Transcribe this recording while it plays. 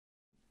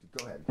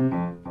Go ahead.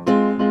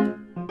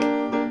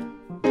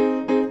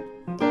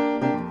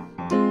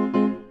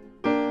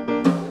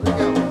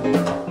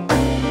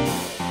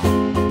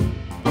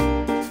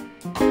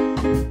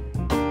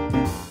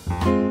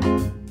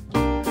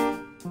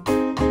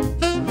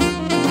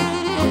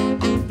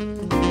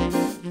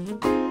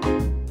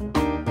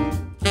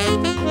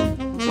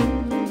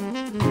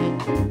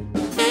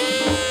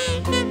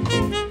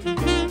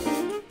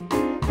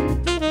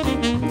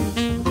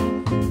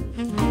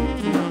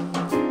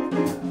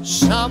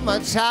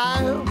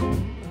 Summertime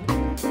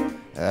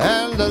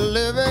and the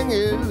living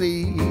is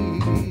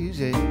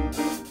easy.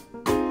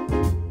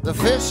 The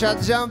fish are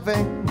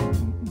jumping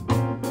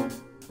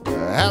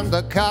and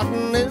the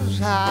cotton is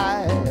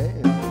high.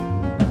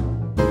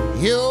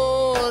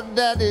 Your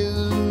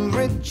daddy's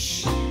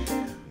rich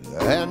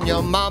and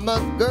your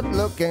mama's good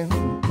looking.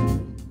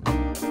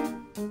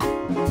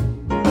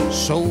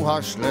 So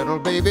hush, little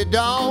baby,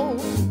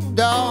 don't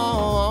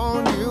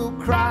you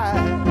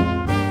cry.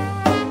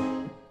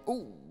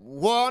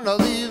 One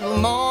of these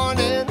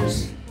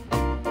mornings,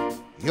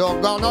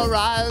 you're gonna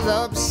rise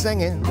up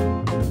singing.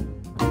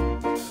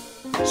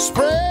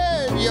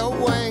 Spread your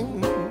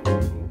wings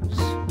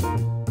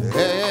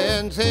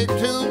and take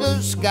to the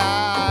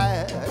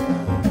sky.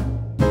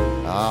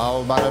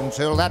 Oh, but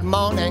until that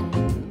morning,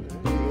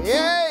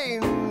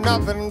 ain't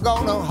nothing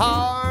gonna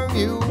harm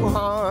you,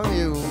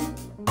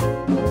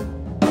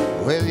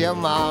 with your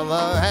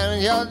mama and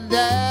your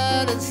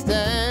daddy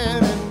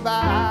standing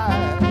by.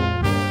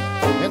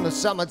 In the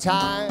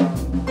summertime,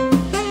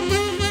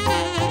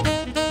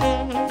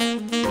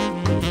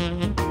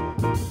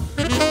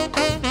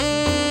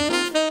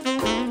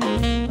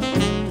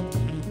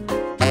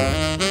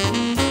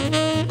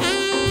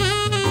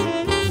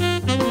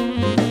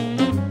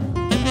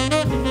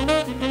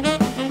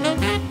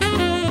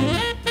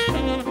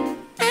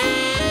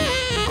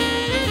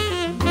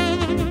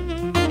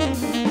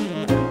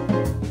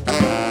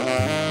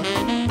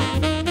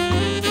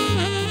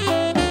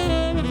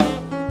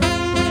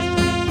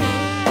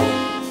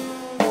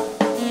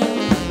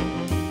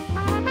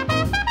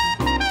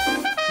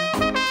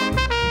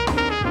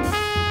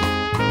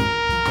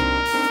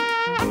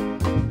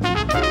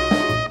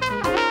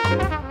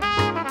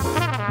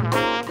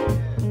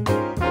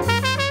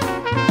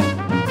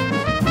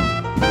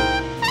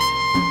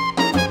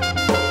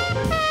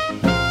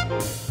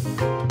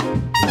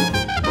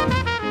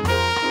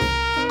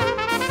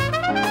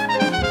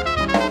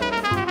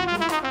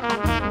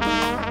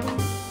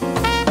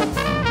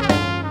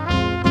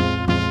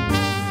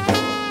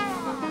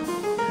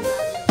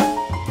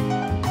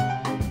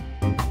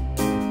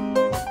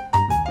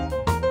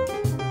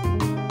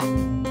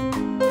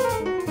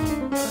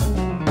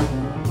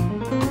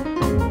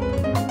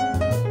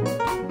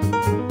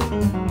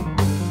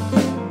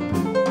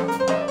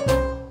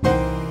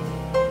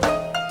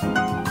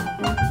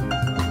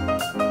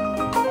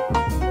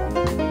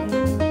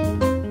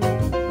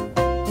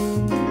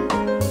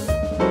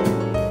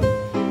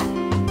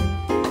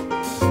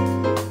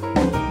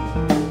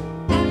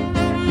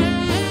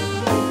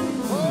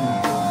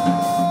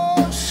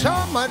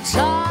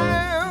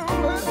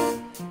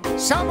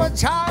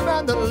 summertime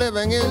and the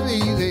living is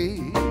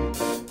easy.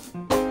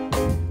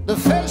 The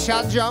fish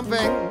are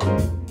jumping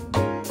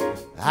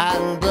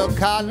and the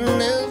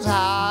cotton is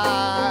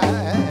high.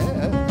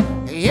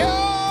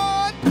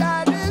 Your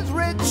daddy's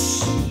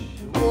rich,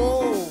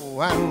 oh,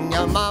 and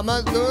your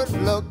mama's good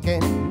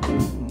looking.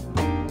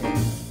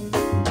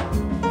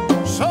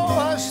 So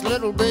hush,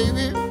 little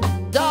baby,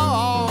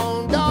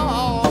 don't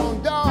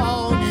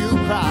you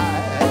cry.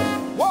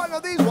 One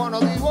of these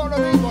mornings,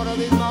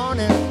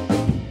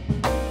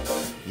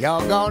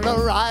 you're gonna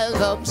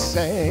rise up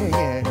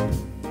singing.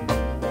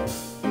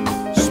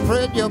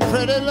 Spread your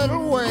pretty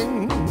little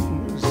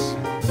wings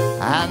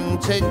and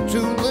take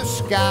to the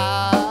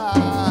sky.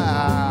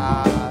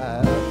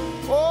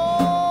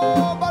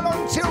 Oh, but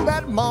until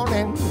that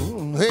morning,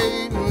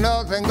 ain't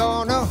nothing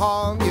gonna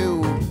harm you,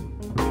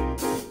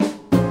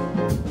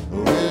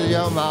 with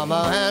your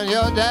mama and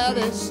your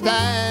daddy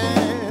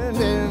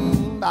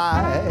standing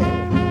by.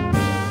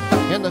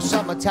 In the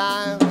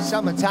summertime,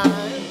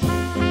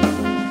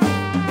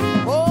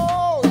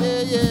 oh,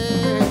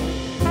 yeah.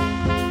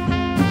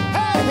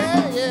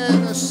 Hey, yeah,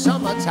 in the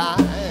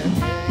summertime.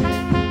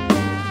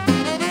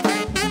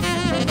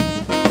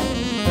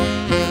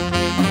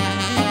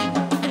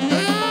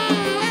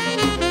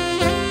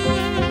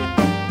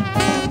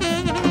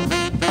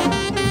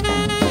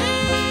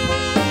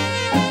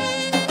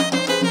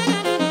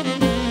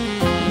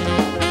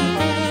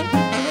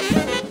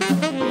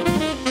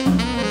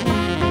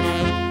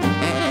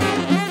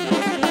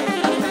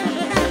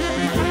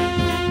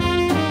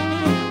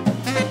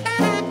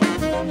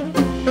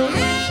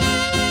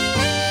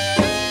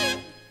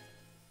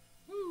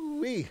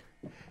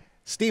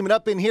 Steaming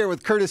up in here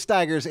with Curtis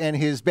Stigers and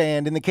his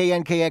band in the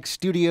KNKX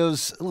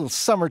studios. A little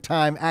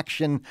summertime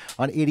action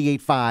on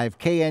 88.5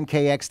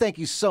 KNKX. Thank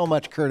you so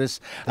much, Curtis.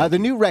 The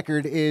new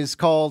record is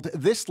called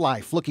This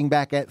Life, looking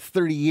back at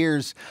 30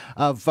 years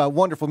of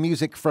wonderful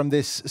music from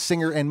this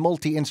singer and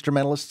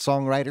multi-instrumentalist,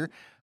 songwriter.